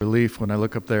relief when I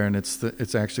look up there and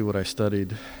it's actually what I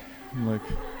studied. I'm like,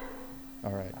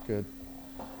 all right, good.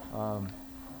 I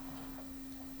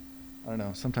don't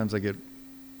know. Sometimes I get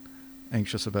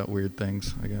anxious about weird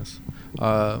things, I guess.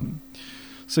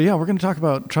 So yeah, we're going to talk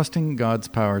about trusting God's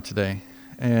power today.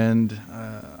 And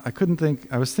I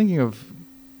was thinking of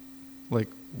like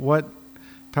what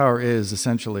power is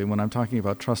essentially when I'm talking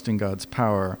about trusting God's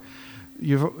power.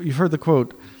 You've heard the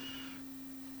quote,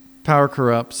 power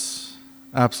corrupts,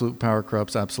 absolute power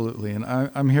corrupts absolutely. And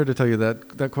I'm here to tell you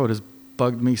that quote has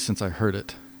bugged me since I heard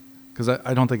it, because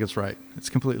I don't think it's right.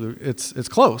 It's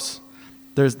close.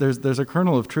 There's a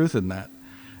kernel of truth in that.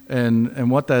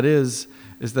 And what that is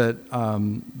that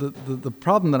the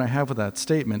problem that I have with that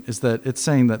statement is that it's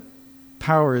saying that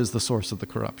power is the source of the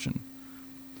corruption.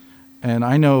 And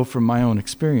I know from my own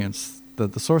experience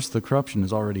that the source of the corruption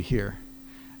is already here.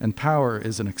 And power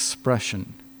is an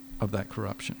expression of that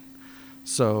corruption.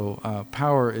 So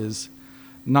power is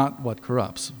not what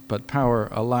corrupts, but power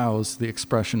allows the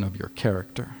expression of your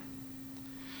character.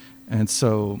 And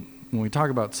so when we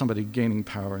talk about somebody gaining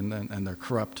power and they're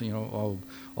corrupt,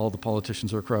 all the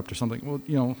politicians are corrupt or something, well,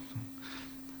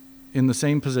 in the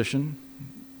same position,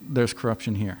 there's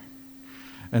corruption here.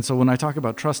 And so when I talk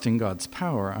about trusting God's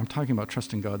power, I'm talking about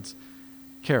trusting God's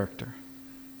character.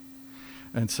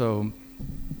 And so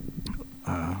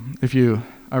I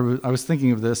was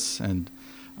thinking of this, and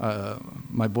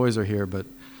my boys are here, but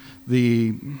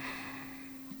this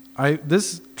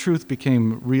truth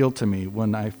became real to me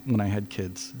when I had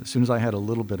kids. As soon as I had a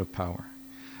little bit of power,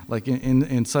 like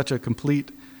in such a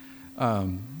complete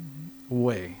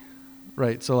way,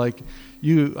 right? So like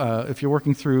if you're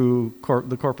working through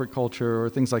the corporate culture or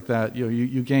things like that,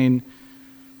 you gain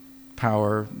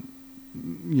power.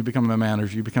 You become a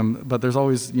manager. But there's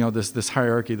always this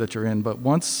hierarchy that you're in. But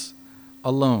once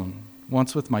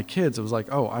with my kids, it was like,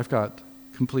 oh, I've got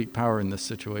complete power in this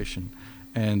situation.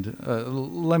 And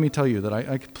let me tell you that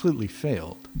I completely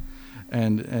failed.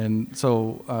 And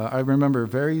so I remember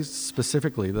very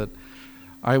specifically that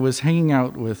I was hanging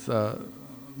out with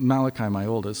Malachi, my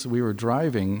oldest. We were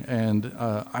driving, and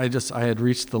I had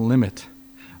reached the limit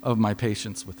of my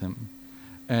patience with him.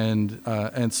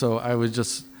 And so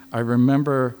I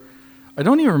remember, I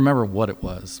don't even remember what it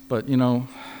was, but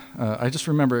I just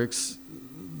remember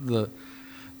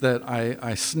that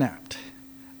I snapped,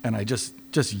 and I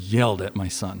just yelled at my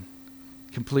son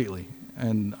completely.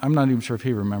 And I'm not even sure if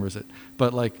he remembers it,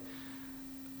 but like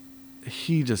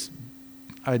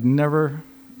I'd never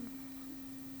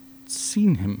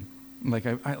seen him. Like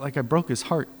I broke his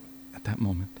heart at that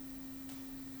moment.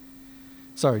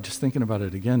 Sorry, just thinking about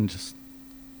it again just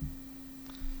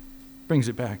brings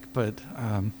it back. But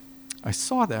I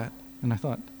saw that and I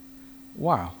thought,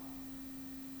 wow,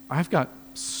 I've got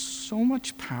so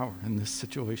much power in this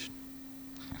situation.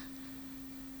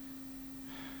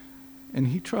 And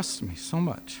he trusts me so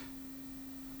much.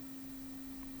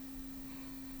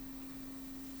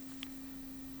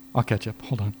 I'll catch up.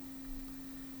 Hold on.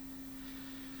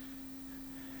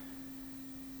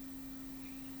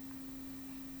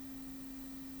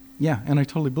 Yeah, and I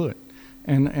totally blew it.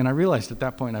 And I realized at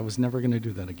that point I was never going to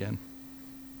do that again.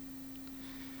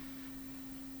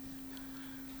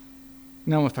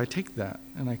 Now, if I take that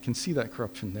and I can see that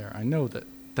corruption there, I know that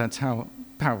that's how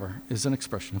power is an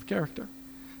expression of character.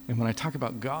 And when I talk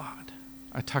about God,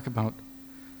 I talk about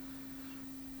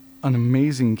an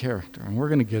amazing character, and we're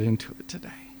going to get into it today.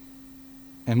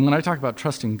 And when I talk about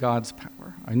trusting God's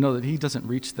power, I know that he doesn't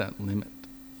reach that limit,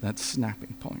 that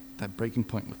snapping point, that breaking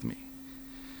point with me.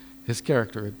 His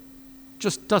character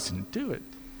just doesn't do it.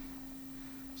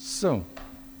 So,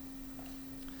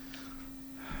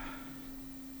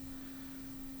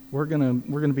 we're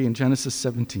gonna be in Genesis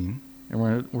 17, and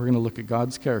we're gonna look at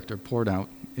God's character poured out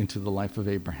into the life of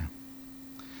Abraham.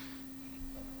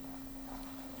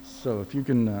 So if you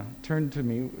can turn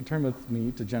with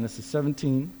me to Genesis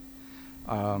 17.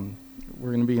 We're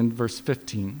going to be in verse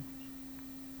 15.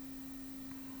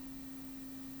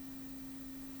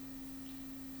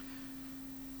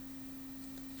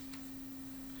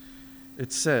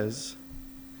 It says,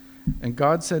 "And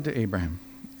God said to Abraham,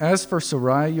 'As for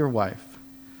Sarai your wife,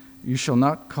 you shall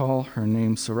not call her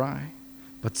name Sarai,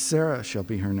 but Sarah shall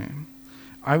be her name.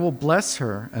 I will bless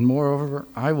her, and moreover,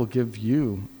 I will give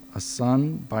you a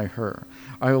son by her.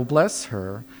 I will bless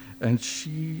her, and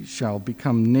she shall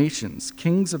become nations.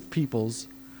 Kings of peoples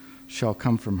shall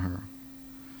come from her.'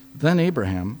 Then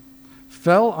Abraham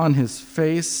fell on his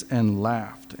face and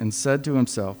laughed, and said to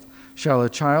himself, 'Shall a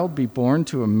child be born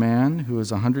to a man who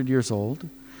is 100 years old?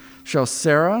 Shall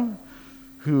Sarah,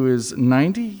 who is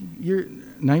 90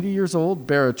 years old,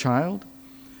 bear a child?'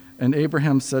 And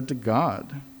Abraham said to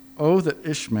God, Oh, that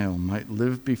Ishmael might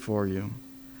live before you.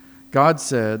 God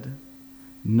said,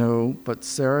 no, but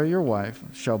Sarah your wife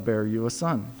shall bear you a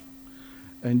son,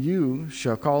 and you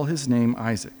shall call his name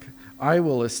Isaac. I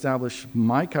will establish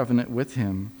my covenant with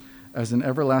him as an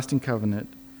everlasting covenant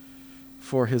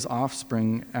for his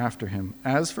offspring after him.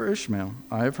 As for Ishmael,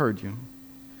 I have heard you.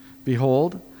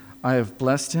 Behold, I have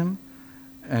blessed him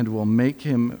and will make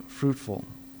him fruitful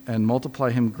and multiply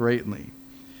him greatly.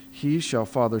 He shall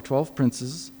father 12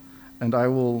 princes, and I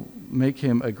will make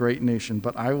him a great nation,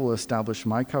 but I will establish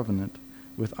my covenant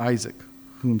with Isaac,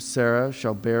 whom Sarah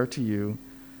shall bear to you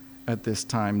at this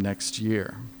time next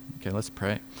year. Okay, let's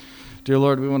pray. Dear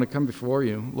Lord, we want to come before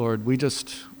you. Lord, we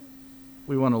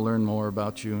want to learn more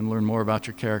about you and learn more about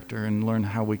your character and learn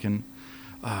how we can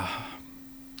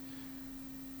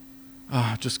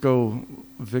just go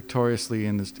victoriously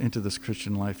into this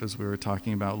Christian life as we were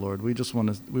talking about, Lord. We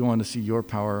want to see your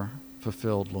power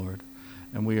fulfilled, Lord.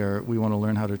 And we want to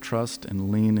learn how to trust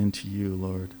and lean into you,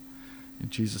 Lord. In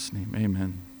Jesus' name,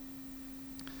 amen.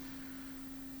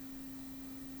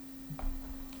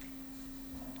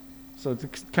 So to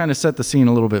kind of set the scene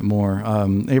a little bit more,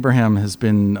 Abraham has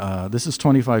been, this is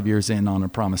 25 years in on a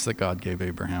promise that God gave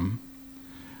Abraham.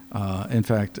 In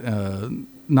fact,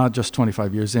 not just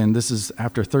 25 years in, this is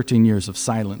after 13 years of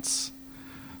silence.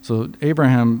 So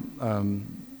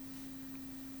Abraham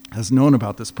has known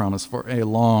about this promise for a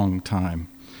long time.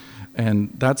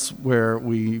 And that's where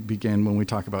we begin when we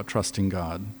talk about trusting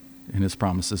God in his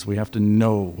promises. We have to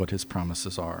know what his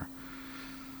promises are.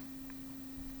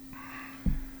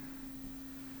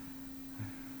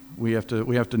 We have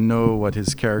to know what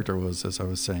his character was, as I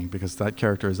was saying, because that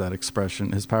character is that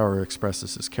expression. His power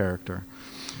expresses his character.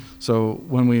 So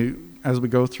as we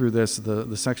go through this,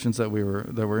 the sections that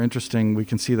were interesting, we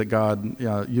can see that God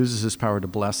uses his power to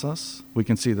bless us. We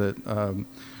can see that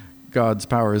God's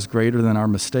power is greater than our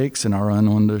mistakes and our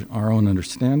own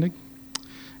understanding,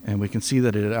 and we can see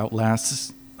that it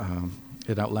outlasts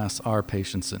our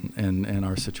patience and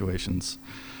our situations.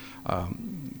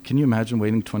 Can you imagine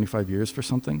waiting 25 years for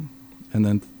something and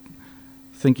then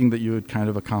thinking that you had kind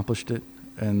of accomplished it,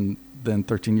 and then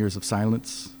 13 years of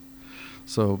silence?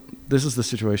 So this is the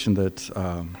situation that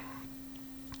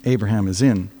Abraham is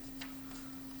in.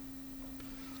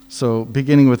 So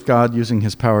beginning with God using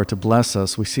his power to bless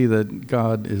us, we see that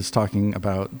God is talking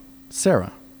about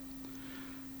Sarah.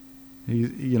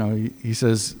 He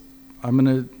says, I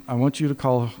want you to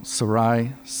call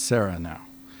Sarai Sarah now.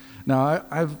 Now,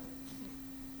 I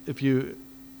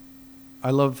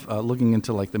love looking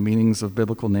into like the meanings of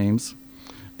biblical names,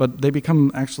 but they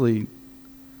become actually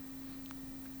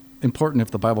important if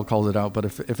the Bible calls it out. But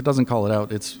if it doesn't call it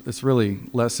out, it's really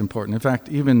less important. In fact,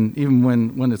 even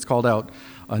when it's called out,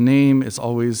 a name is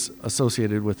always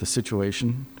associated with a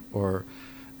situation or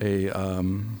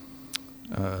an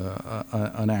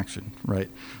action, right?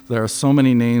 There are so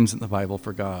many names in the Bible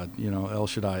for God, El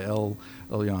Shaddai, El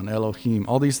Elyon, Elohim,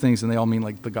 all these things, and they all mean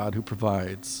like the God who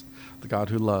provides, the God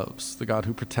who loves, the God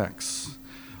who protects.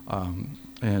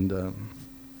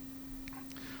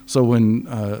 So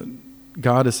when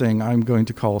God is saying, I want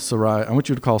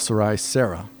you to call Sarai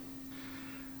Sarah,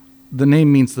 the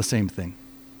name means the same thing.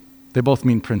 They both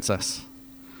mean princess.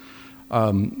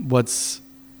 What's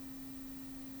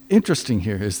interesting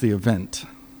here is the event,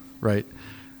 right?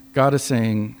 God is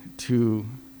saying to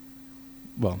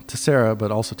Sarah, but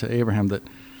also to Abraham, that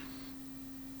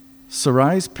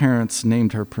Sarai's parents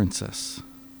named her princess.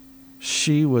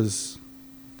 She was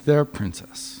their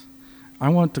princess. I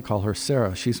want to call her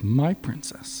Sarah. She's my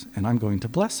princess, and I'm going to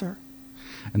bless her.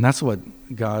 And that's what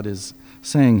God is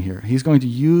saying here. He's going to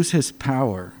use his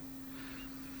power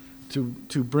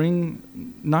to bring,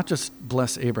 not just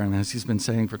bless Abraham, as he's been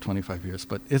saying for 25 years,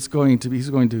 but he's going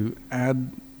to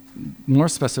add more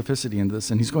specificity into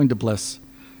this, and he's going to bless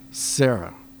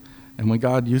Sarah. And when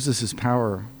God uses his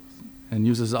power and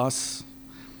uses us,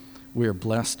 we are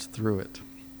blessed through it.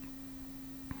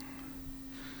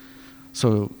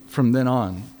 So from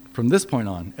this point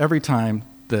on, every time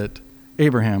that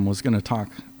Abraham was going to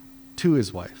talk to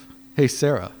his wife, hey,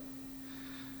 Sarah,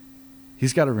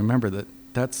 he's got to remember that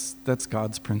that's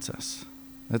God's princess.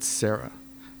 That's Sarah.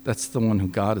 That's the one who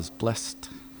God has blessed.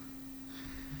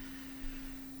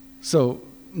 So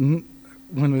when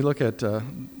we look at the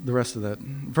rest of that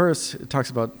verse, it talks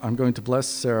about, I'm going to bless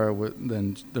Sarah,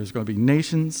 then there's going to be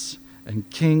nations and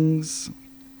kings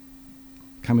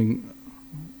coming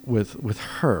with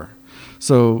her.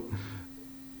 So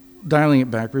dialing it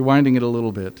back, rewinding it a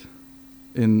little bit,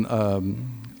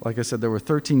 like I said, there were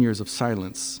 13 years of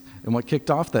silence. And what kicked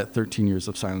off that 13 years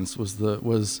of silence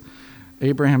was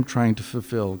Abraham trying to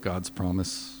fulfill God's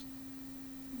promise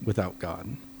without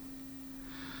God.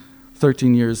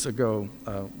 13 years ago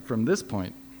from this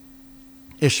point,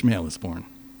 Ishmael is born.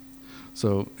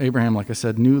 So Abraham, like I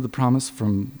said, knew the promise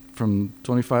from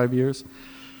 25 years.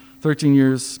 13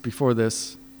 years before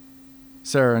this,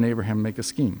 Sarah and Abraham make a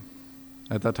scheme.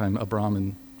 At that time, Abram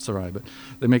and Sarai, but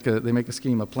they make a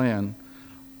scheme, a plan.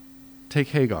 Take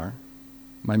Hagar,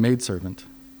 my maidservant,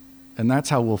 and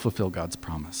that's how we'll fulfill God's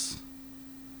promise.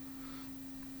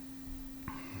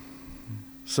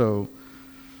 So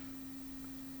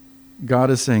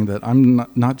God is saying that I'm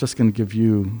not just going to give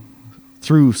you,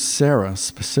 through Sarah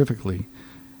specifically,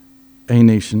 a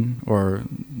nation, or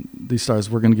these stars,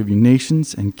 we're going to give you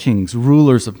nations and kings,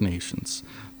 rulers of nations.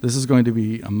 This is going to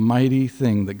be a mighty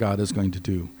thing that God is going to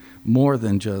do, more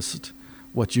than just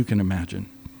what you can imagine.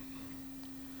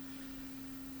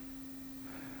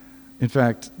 In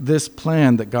fact, this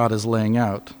plan that God is laying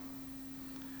out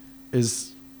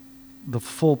is the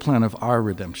full plan of our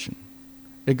redemption.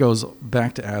 It goes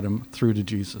back to Adam through to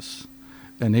Jesus.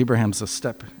 And Abraham's a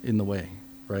step in the way,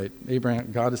 right?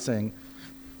 God is saying,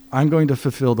 I'm going to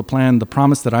fulfill the plan, the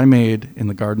promise that I made in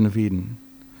the Garden of Eden,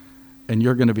 and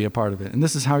you're going to be a part of it. And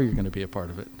this is how you're going to be a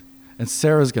part of it. And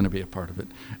Sarah's going to be a part of it.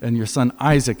 And your son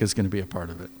Isaac is going to be a part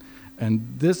of it. And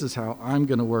this is how I'm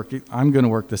going to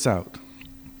work this out.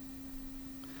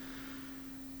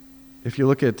 If you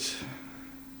look at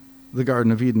the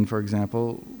Garden of Eden, for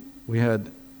example, we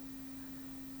had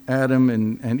Adam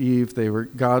and Eve.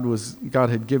 God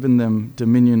had given them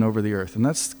dominion over the earth. And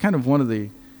that's kind of one of the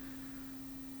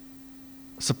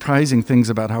surprising things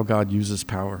about how God uses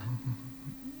power,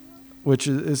 which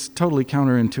is totally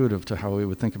counterintuitive to how we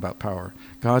would think about power.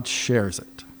 God shares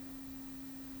it.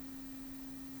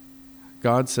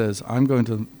 God says, I'm going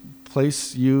to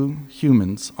place you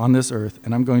humans on this earth,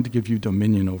 and I'm going to give you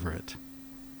dominion over it.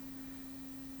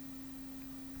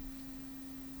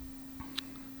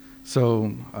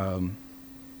 So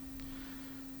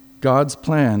God's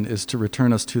plan is to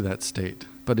return us to that state,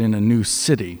 but in a new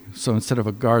city. So instead of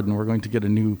a garden, we're going to get a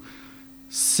new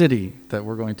city that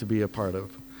we're going to be a part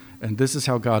of. And this is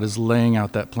how God is laying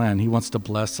out that plan. He wants to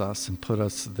bless us and put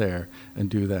us there and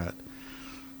do that.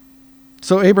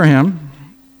 So Abraham,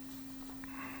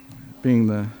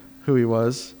 being who he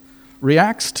was,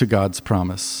 reacts to God's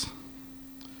promise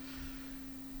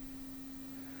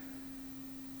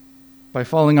by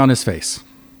falling on his face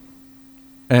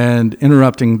and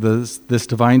interrupting this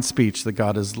divine speech that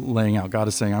God is laying out. God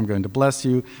is saying, I'm going to bless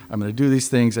you, I'm going to do these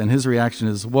things, and his reaction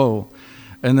is, whoa.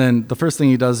 And then the first thing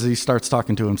he does is he starts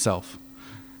talking to himself.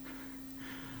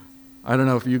 I don't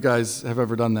know if you guys have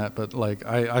ever done that, but like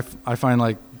I find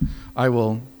like I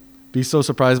will be so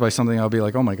surprised by something, I'll be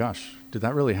like, oh my gosh, did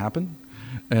that really happen?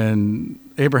 And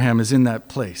Abraham is in that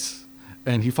place.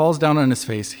 And he falls down on his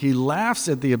face. He laughs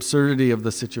at the absurdity of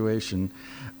the situation.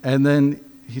 And then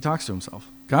he talks to himself.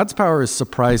 God's power is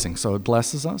surprising, so it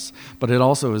blesses us, but it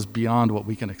also is beyond what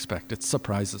we can expect. It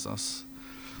surprises us.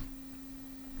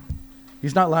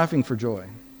 He's not laughing for joy.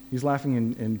 He's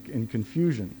laughing in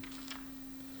confusion.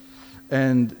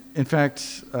 And in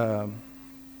fact,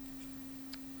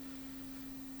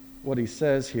 what he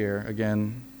says here,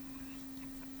 again,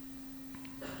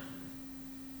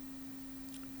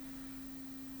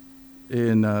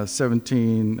 in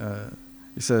 17,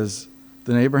 he says,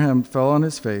 Then Abraham fell on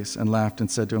his face and laughed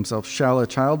and said to himself, Shall a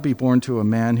child be born to a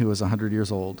man who is 100 years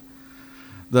old?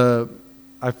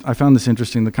 I found this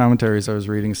interesting. The commentaries I was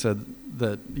reading said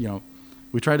that,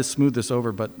 we try to smooth this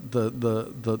over, but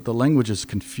the language is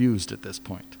confused at this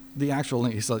point. The actual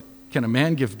language, he's like, can a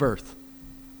man give birth?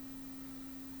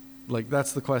 Like,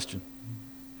 that's the question.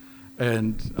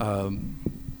 And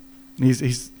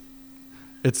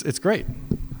it's great.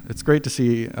 It's great to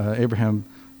see Abraham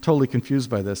totally confused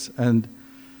by this. And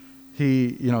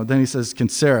then he says, can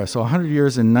Sarah, so 100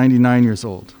 years and 99 years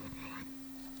old.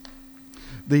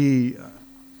 The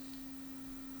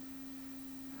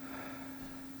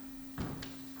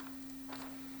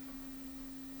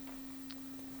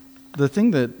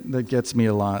thing that gets me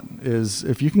a lot is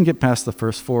if you can get past the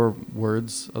first 4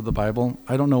 words of the Bible,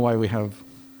 I don't know why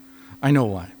I know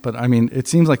why, but I mean, it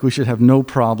seems like we should have no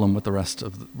problem with the rest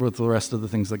of the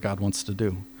things that God wants to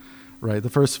do, right? The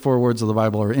first 4 words of the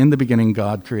Bible are, in the beginning,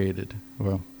 God created.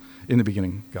 Well, in the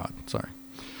beginning, God, sorry.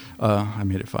 I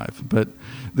made it 5. But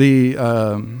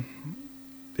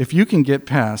if you can get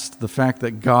past the fact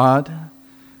that God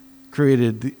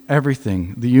created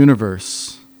everything, the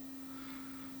universe,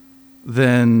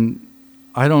 then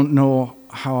I don't know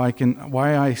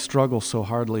why I struggle so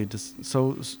hardly,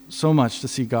 so much to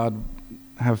see God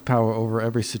have power over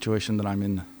every situation that I'm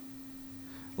in.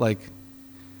 Like,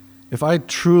 if I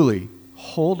truly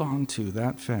hold on to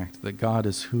that fact that God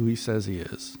is who he says he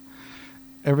is,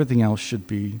 everything else should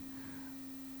be,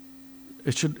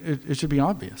 it should be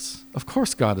obvious. Of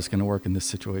course God is going to work in this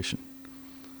situation.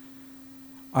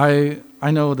 I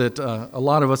know that a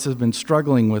lot of us have been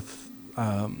struggling with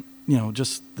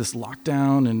just this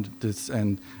lockdown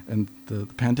and the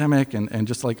pandemic and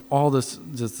just like all this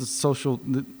social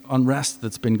unrest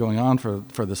that's been going on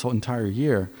for this whole entire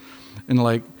year. And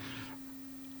like,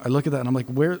 I look at that and I'm like,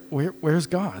 where's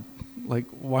God? Like,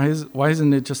 why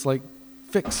isn't it just like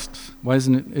fixed? Why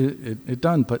isn't it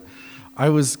done? But I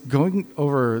was going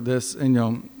over this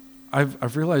and,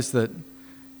 I've realized that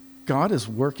God is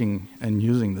working and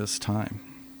using this time.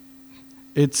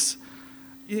 It's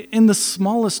in the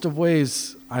smallest of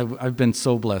ways. I've been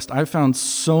so blessed. I've found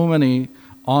so many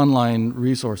online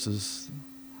resources,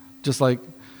 just like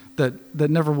that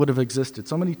never would have existed.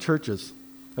 So many churches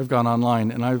have gone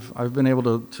online, and I've been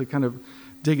able to kind of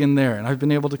dig in there, and I've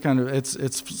been able to kind of it's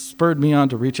spurred me on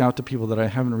to reach out to people that I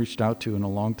haven't reached out to in a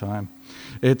long time.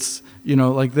 It's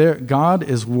God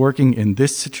is working in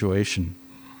this situation.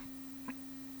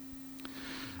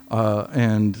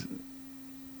 And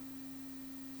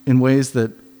in ways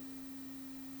that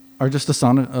are just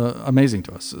amazing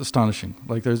to us, astonishing.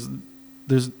 Like there's,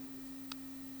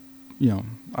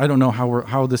 I don't know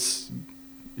how this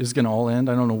is going to all end.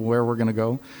 I don't know where we're going to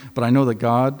go, but I know that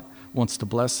God wants to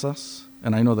bless us,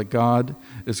 and I know that God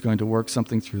is going to work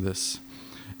something through this.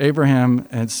 Abraham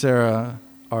and Sarah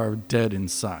are dead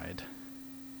inside.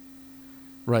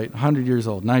 Right, 100 years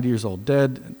old, 90 years old,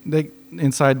 dead. They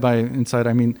inside,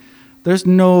 I mean, there's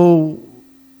no,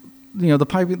 the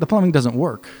plumbing doesn't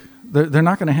work. They're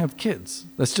not going to have kids.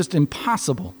 That's just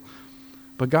impossible.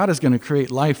 But God is going to create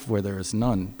life where there is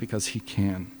none, because he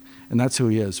can. And that's who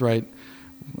he is, right?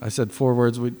 I said 4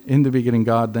 words, in the beginning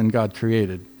God, then God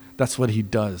created. That's what he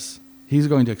does. He's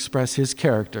going to express his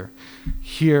character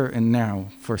here and now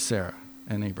for Sarah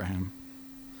and Abraham.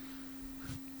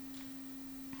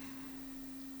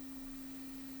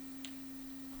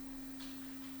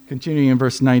 Continuing in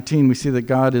verse 19, we see that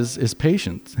God is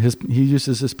patient. He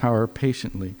uses his power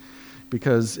patiently,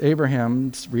 because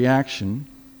Abraham's reaction,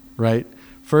 right?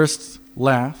 First,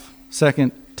 laugh.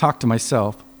 Second, talk to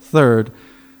myself. Third,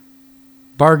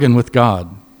 bargain with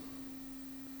God.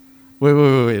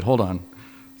 Wait, hold on.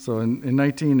 So in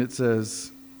 19 it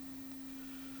says,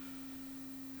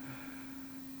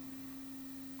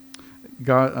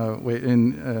 God.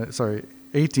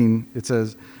 18 it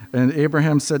says, and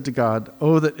Abraham said to God,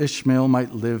 "Oh, that Ishmael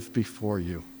might live before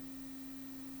you."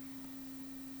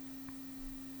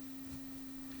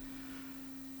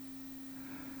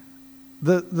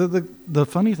 The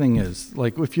funny thing is,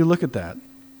 like, if you look at that,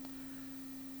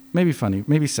 maybe funny,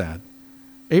 maybe sad,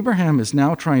 Abraham is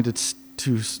now trying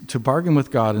to bargain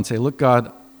with God and say, "Look,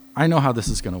 God, I know how this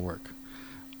is going to work.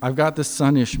 I've got this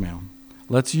son Ishmael.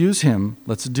 Let's use him.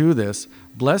 Let's do this.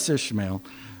 Bless Ishmael."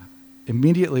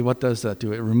 Immediately, what does that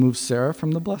do? It removes Sarah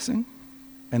from the blessing,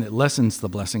 and it lessens the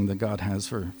blessing that God has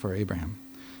for Abraham.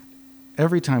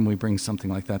 Every time we bring something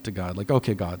like that to God, like,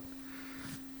 okay, God,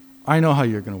 I know how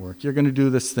you're going to work. You're going to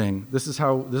do this thing.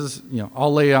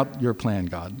 I'll lay out your plan,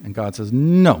 God. And God says,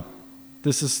 no,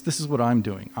 this is what I'm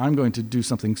doing. I'm going to do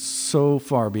something so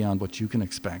far beyond what you can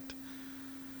expect.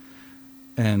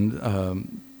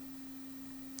 And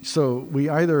so we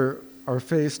either are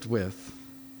faced with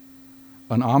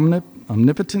an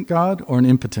omnipotent God or an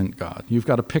impotent God. You've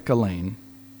got to pick a lane.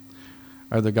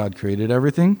 Either God created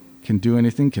everything, can do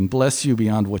anything, can bless you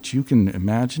beyond what you can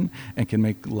imagine, and can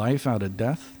make life out of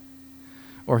death,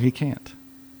 or he can't.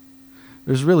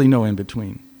 There's really no in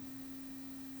between.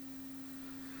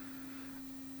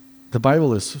 The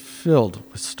Bible is filled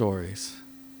with stories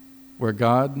where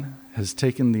God has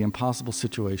taken the impossible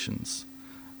situations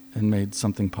and made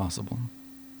something possible.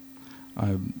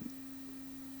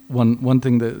 One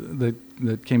thing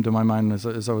that came to my mind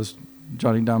as I was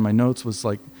jotting down my notes was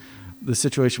like the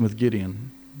situation with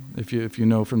Gideon. If you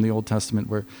know from the Old Testament,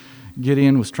 where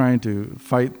Gideon was trying to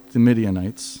fight the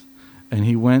Midianites, and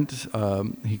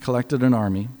he collected an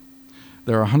army.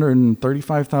 There are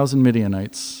 135,000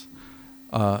 Midianites,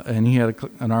 and he had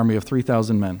an army of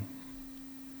 3,000 men.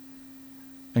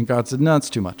 And God said, "No, that's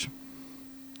too much."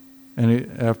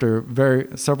 And after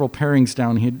several pairings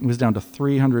down, he was down to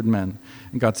 300 men.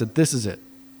 And God said, "This is it.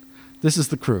 This is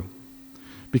the crew."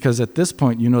 Because at this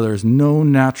point, there's no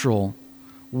natural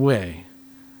way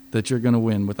that you're going to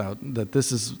win without that.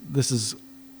 This is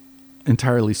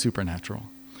entirely supernatural.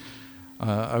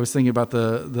 I was thinking about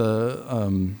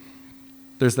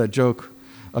there's that joke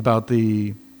about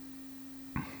the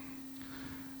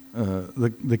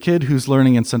kid who's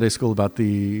learning in Sunday school about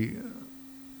the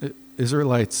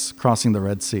Israelites crossing the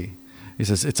Red Sea. He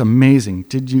says, it's amazing.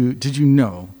 Did you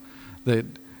know that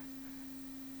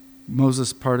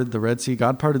Moses parted the Red Sea?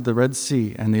 God parted the Red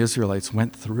Sea, and the Israelites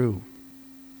went through.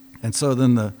 And so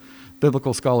then the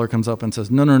biblical scholar comes up and says,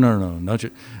 no.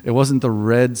 It wasn't the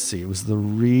Red Sea. It was the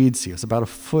Reed Sea. It was about a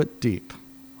foot deep.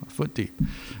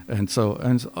 And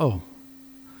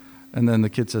then the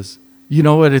kid says, you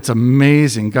know what? It's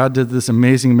amazing. God did this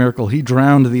amazing miracle. He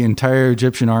drowned the entire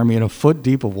Egyptian army in a foot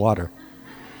deep of water.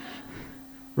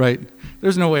 Right?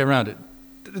 There's no way around it.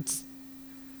 It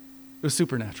was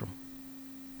supernatural.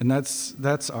 And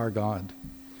that's our God.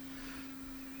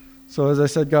 So as I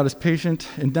said, God is patient.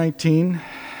 In 19,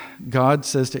 God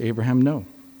says to Abraham, no.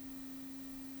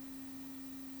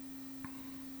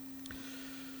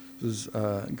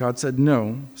 God said,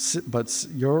 no, but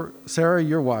Sarah,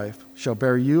 your wife, shall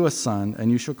bear you a son,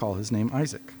 and you shall call his name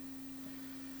Isaac.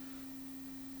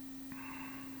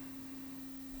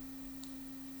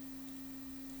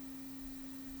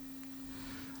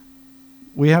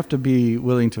 We have to be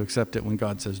willing to accept it when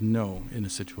God says no in a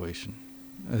situation.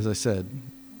 As I said,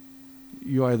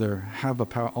 you either have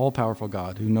all-powerful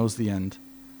God who knows the end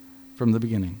from the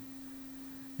beginning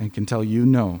and can tell you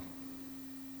no,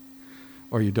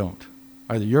 or you don't.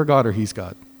 Either you're God or he's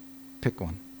God. Pick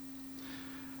one.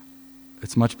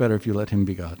 It's much better if you let him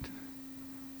be God,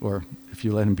 or if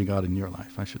you let him be God in your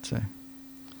life, I should say.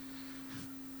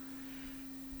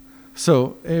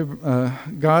 So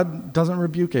God doesn't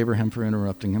rebuke Abraham for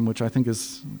interrupting him, which I think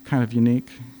is kind of unique,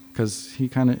 because he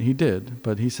did,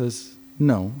 but he says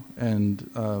no, and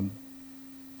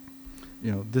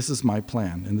this is my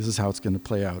plan, and this is how it's going to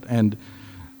play out. And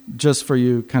just for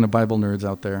you kind of Bible nerds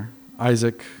out there,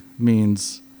 Isaac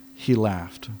means he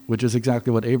laughed, which is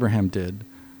exactly what Abraham did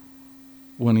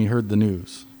when he heard the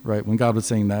news, right? When God was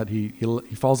saying that, he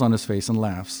falls on his face and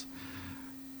laughs.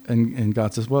 And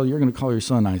God says, well, you're going to call your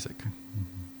son Isaac.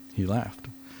 He laughed.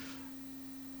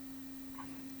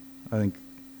 I think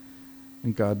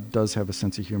God does have a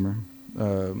sense of humor.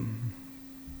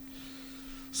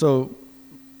 So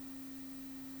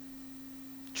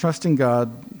trusting God's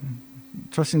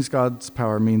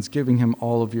power means giving him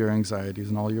all of your anxieties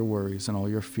and all your worries and all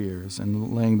your fears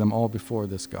and laying them all before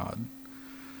this God.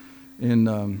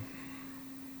 In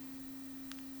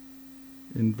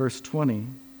verse 20,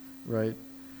 right,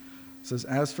 it says,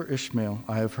 as for Ishmael,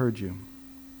 I have heard you.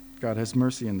 God has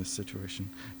mercy in this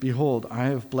situation. Behold, I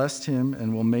have blessed him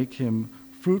and will make him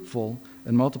fruitful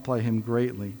and multiply him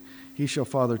greatly. He shall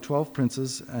father 12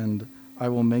 princes, and I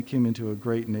will make him into a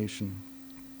great nation.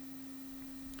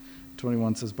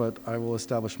 21 says, but I will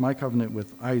establish my covenant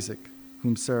with Isaac,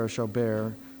 whom Sarah shall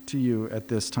bear to you at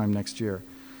this time next year.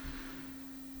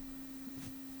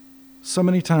 So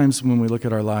many times when we look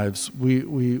at our lives,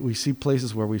 we see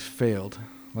places where we've failed.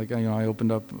 Like, I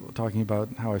opened up talking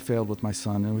about how I failed with my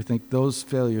son, and we think those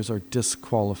failures are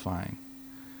disqualifying.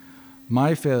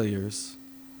 My failures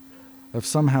have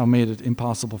somehow made it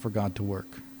impossible for God to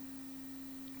work.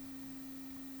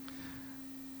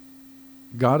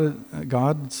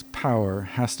 God's power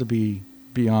has to be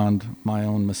beyond my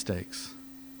own mistakes,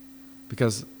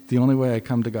 because the only way I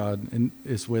come to God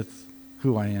is with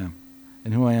who I am,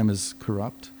 and who I am is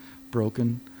corrupt,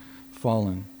 broken,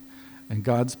 fallen. And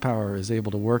God's power is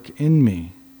able to work in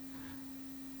me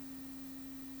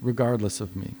regardless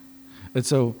of me. And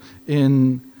so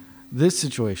in this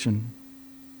situation,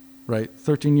 right,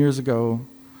 13 years ago,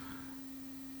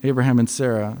 Abraham and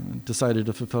Sarah decided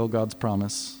to fulfill God's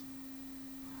promise.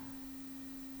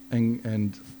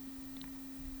 And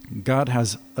God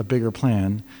has a bigger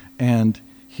plan. And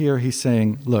here he's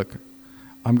saying, look,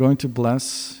 I'm going to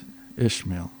bless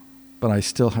Ishmael, but I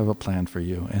still have a plan for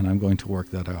you, and I'm going to work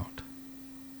that out.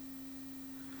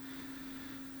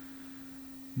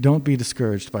 Don't be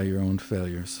discouraged by your own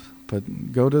failures,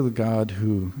 but go to the God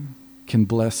who can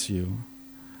bless you.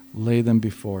 Lay them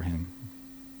before him.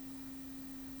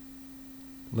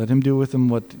 Let him do with them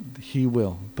what he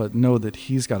will, but know that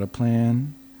he's got a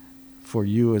plan for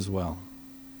you as well,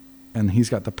 and he's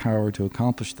got the power to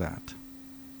accomplish that.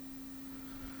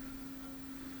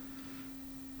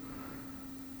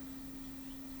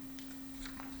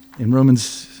 In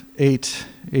Romans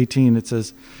 8:18 it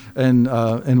says,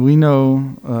 and we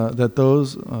know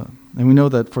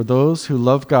that for those who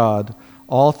love God,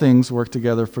 all things work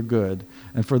together for good,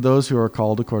 and for those who are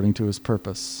called according to his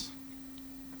purpose.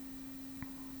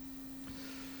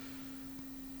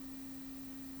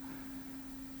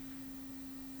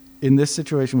 In this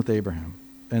situation with Abraham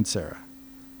and Sarah,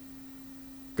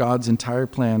 God's entire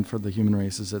plan for the human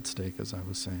race is at stake, as I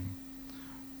was saying.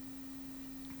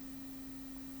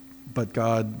 But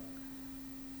God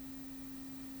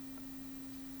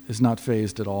is not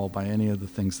fazed at all by any of the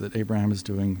things that Abraham is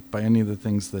doing, by any of the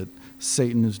things that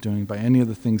Satan is doing, by any of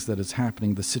the things that is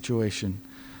happening, the situation.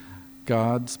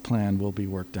 God's plan will be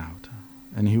worked out,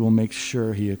 and he will make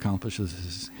sure he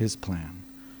accomplishes his plan.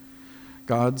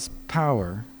 God's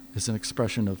power is an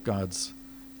expression of God's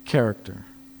character.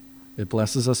 It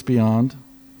blesses us beyond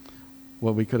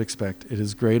what we could expect. It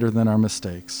is greater than our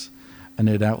mistakes, and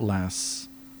it outlasts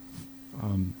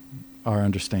our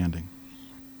understanding.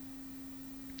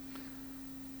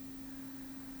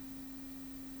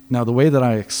 Now, the way that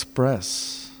I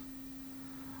express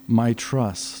my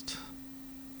trust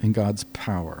in God's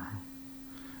power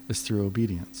is through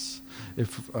obedience.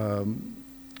 If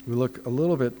we look a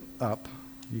little bit up,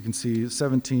 you can see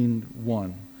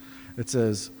 17:1. It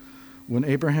says, when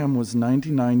Abraham was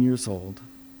 99 years old,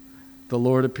 the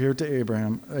Lord appeared to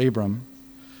Abram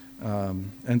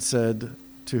and said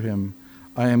to him,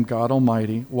 I am God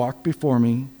Almighty, walk before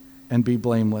me and be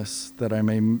blameless, that I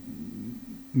may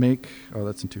make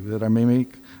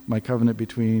my covenant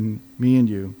between me and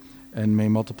you, and may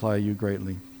multiply you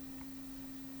greatly.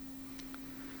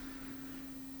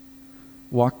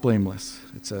 Walk blameless,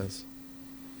 it says.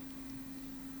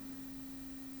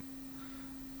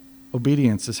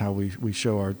 Obedience is how we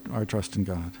show our trust in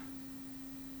God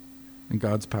and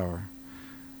God's power.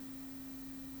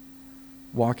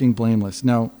 Walking blameless.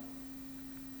 Now,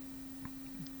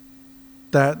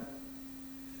 that's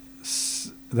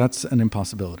an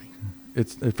impossibility.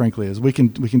 It frankly is. We can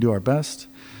do our best,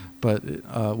 but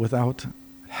without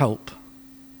help,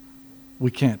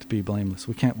 we can't be blameless.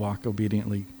 We can't walk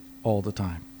obediently all the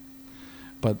time.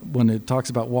 But when it talks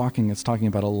about walking, it's talking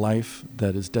about a life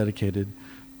that is dedicated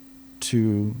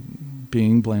to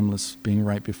being blameless, being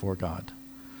right before God.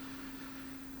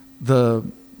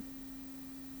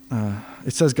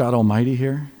 It says God Almighty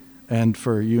here, and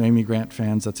for you Amy Grant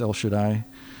fans, that's El Shaddai.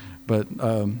 But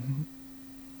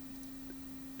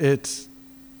it's,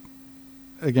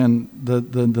 again,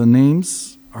 the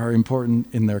names are important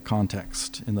in their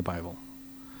context in the Bible.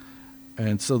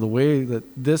 And so the way that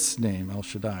this name, El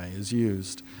Shaddai, is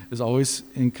used is always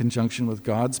in conjunction with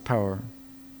God's power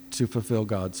to fulfill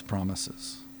God's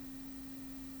promises.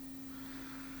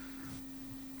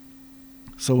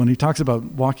 So when he talks about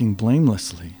walking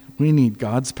blamelessly, we need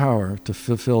God's power to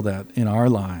fulfill that in our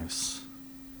lives.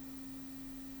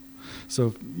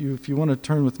 So if you want to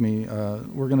turn with me,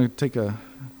 we're going to take a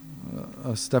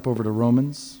step over to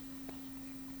Romans.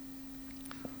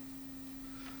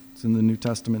 It's in the New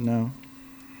Testament now.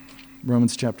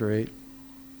 Romans chapter 8.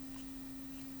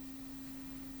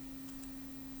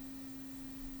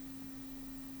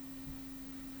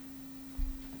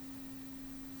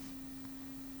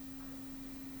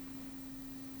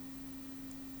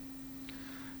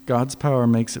 God's power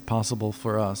makes it possible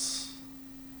for us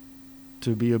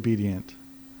to be obedient,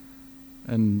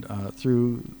 and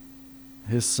through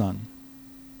his Son,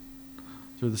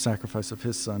 through the sacrifice of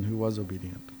his Son who was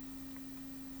obedient.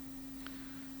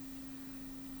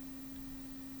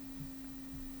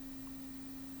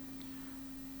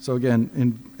 So again,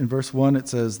 in verse 1 it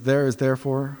says, there is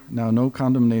therefore now no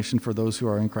condemnation for those who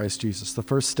are in Christ Jesus. The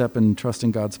first step in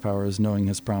trusting God's power is knowing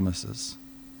his promises.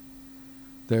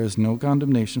 There is no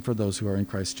condemnation for those who are in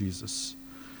Christ Jesus.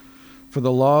 For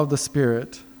the law of the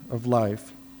Spirit of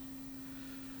life,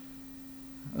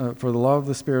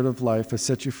 has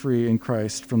set you free in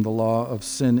Christ from the law of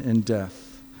sin and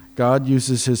death. God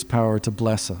uses his power to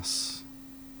bless us.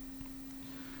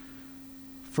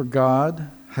 For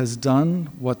God has done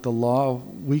what the law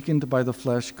weakened by the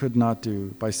flesh could not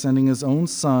do, by sending his own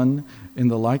Son in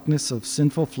the likeness of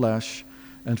sinful flesh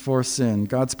and for sin.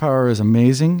 God's power is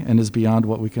amazing and is beyond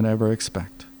what we can ever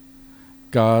expect.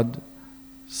 God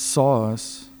saw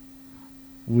us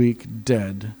weak,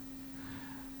 dead,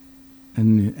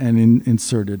 and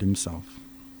inserted himself.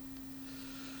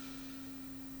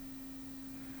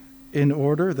 In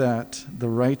order that the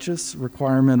righteous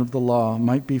requirement of the law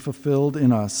might be fulfilled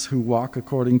in us who walk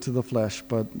according to the flesh,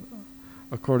 but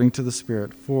according to the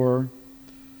Spirit. For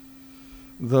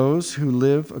those who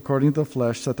live according to the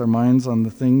flesh set their minds on the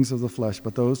things of the flesh,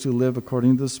 but those who live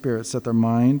according to the Spirit set their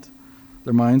minds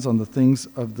on the things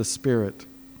of the Spirit.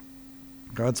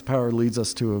 God's power leads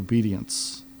us to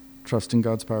obedience. Trusting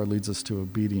God's power leads us to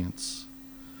obedience.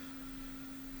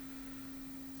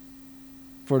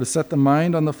 For to set the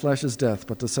mind on the flesh is death,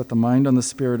 but to set the mind on the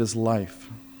Spirit is life.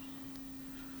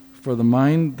 For the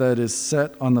mind that is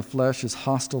set on the flesh is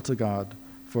hostile to God,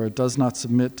 for it does not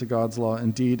submit to God's law.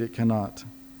 Indeed, it cannot.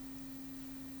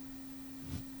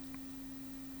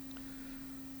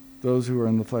 Those who are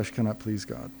in the flesh cannot please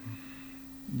God.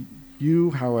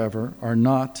 You, however, are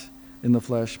not in the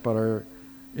flesh, but are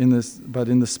but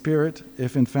in the Spirit,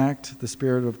 if in fact the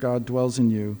Spirit of God dwells in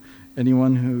you,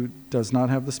 anyone who does not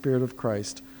have the Spirit of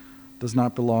Christ does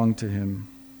not belong to him.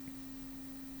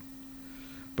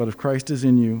 But if Christ is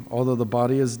in you, although the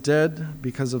body is dead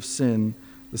because of sin,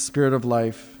 the Spirit is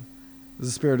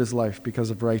life because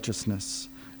of righteousness.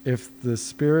 If the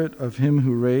Spirit of him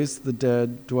who raised the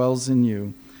dead dwells in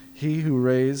you, he who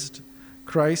raised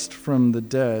Christ from the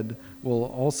dead will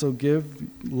also give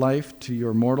life to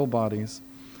your mortal bodies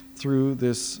through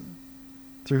his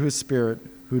Spirit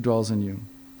who dwells in you.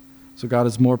 So God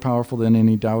is more powerful than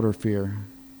any doubt or fear,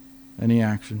 any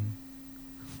action.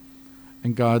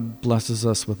 And God blesses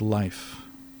us with life.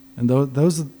 And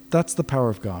that's the power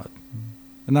of God.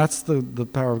 And that's the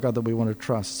power of God that we want to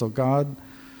trust. So God,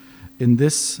 in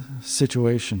this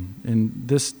situation, in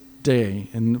this day,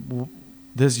 in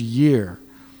this year,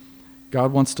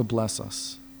 God wants to bless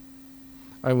us.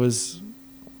 I was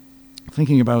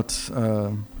thinking about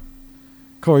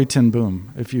Corrie ten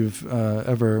Boom, if you've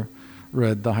ever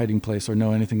read The Hiding Place or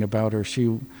know anything about her. She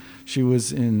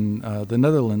was in the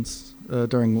Netherlands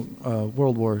during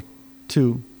World War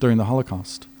II, during the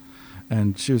Holocaust.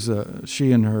 And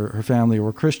she and her family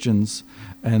were Christians,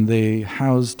 and they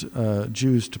housed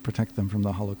Jews to protect them from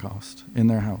the Holocaust in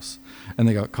their house. And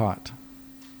they got caught.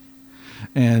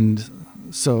 And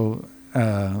so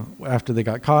after they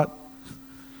got caught,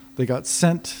 they got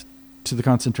sent to the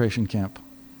concentration camp.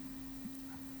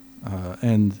 I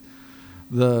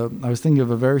was thinking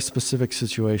of a very specific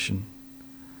situation.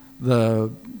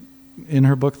 In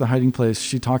her book, The Hiding Place,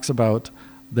 she talks about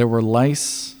there were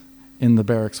lice in the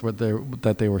barracks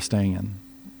that they were staying in,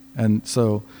 and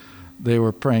so they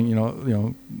were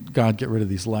praying, God, get rid of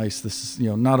these lice. This is,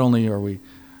 not only have we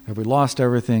lost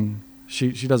everything.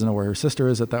 She doesn't know where her sister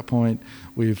is at that point.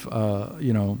 I'm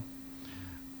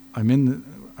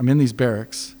in these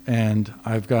barracks, and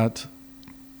I've got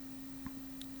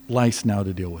lice now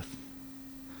to deal with.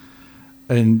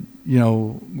 And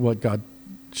what God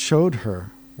showed her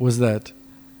was that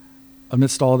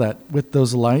amidst all that, with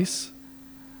those lice,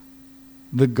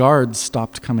 the guards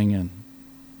stopped coming in.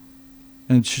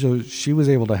 And so she was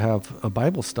able to have a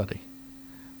Bible study.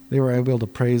 They were able to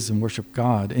praise and worship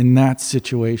God in that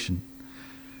situation.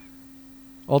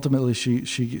 Ultimately,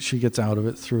 she gets out of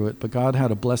it through it, but God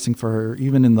had a blessing for her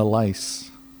even in the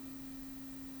lice.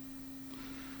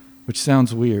 Which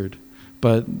sounds weird,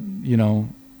 but,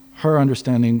 her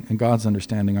understanding and God's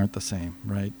understanding aren't the same,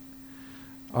 right?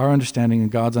 Our understanding and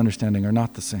God's understanding are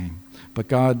not the same. But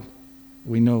God,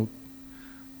 we know,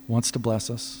 wants to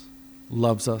bless us,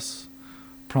 loves us,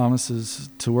 promises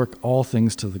to work all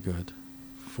things to the good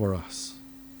for us.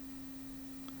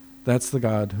 That's the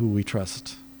God who we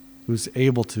trust, who's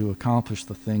able to accomplish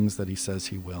the things that he says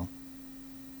he will.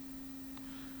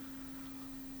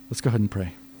 Let's go ahead and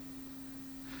pray.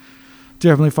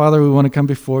 Dear Heavenly Father, we want to come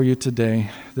before you today,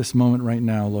 this moment right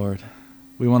now, Lord.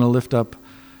 We want to lift up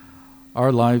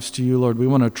our lives to you, Lord. We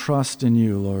want to trust in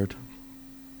you, Lord.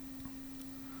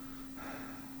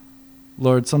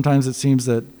 Lord, sometimes it seems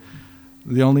that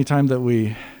the only time that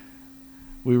we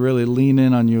really lean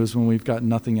in on you is when we've got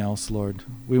nothing else, Lord.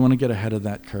 We want to get ahead of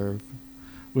that curve.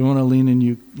 We want to lean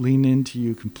into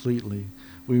you completely.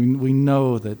 We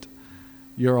know that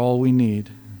you're all we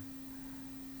need.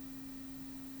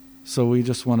 So we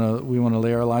want to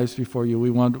lay our lives before you.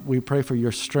 We pray for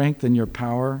your strength and your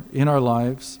power in our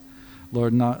lives,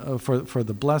 Lord, not for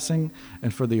the blessing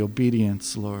and for the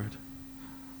obedience, Lord.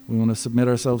 We want to submit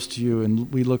ourselves to you,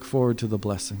 and we look forward to the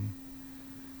blessing.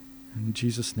 In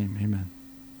Jesus' name, amen.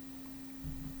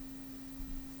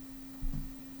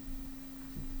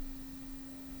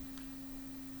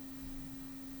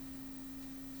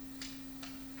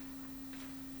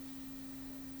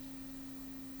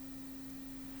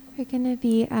 We're going to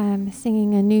be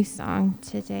singing a new song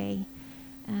today.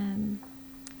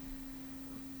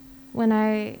 When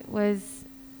I was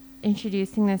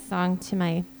introducing this song to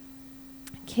my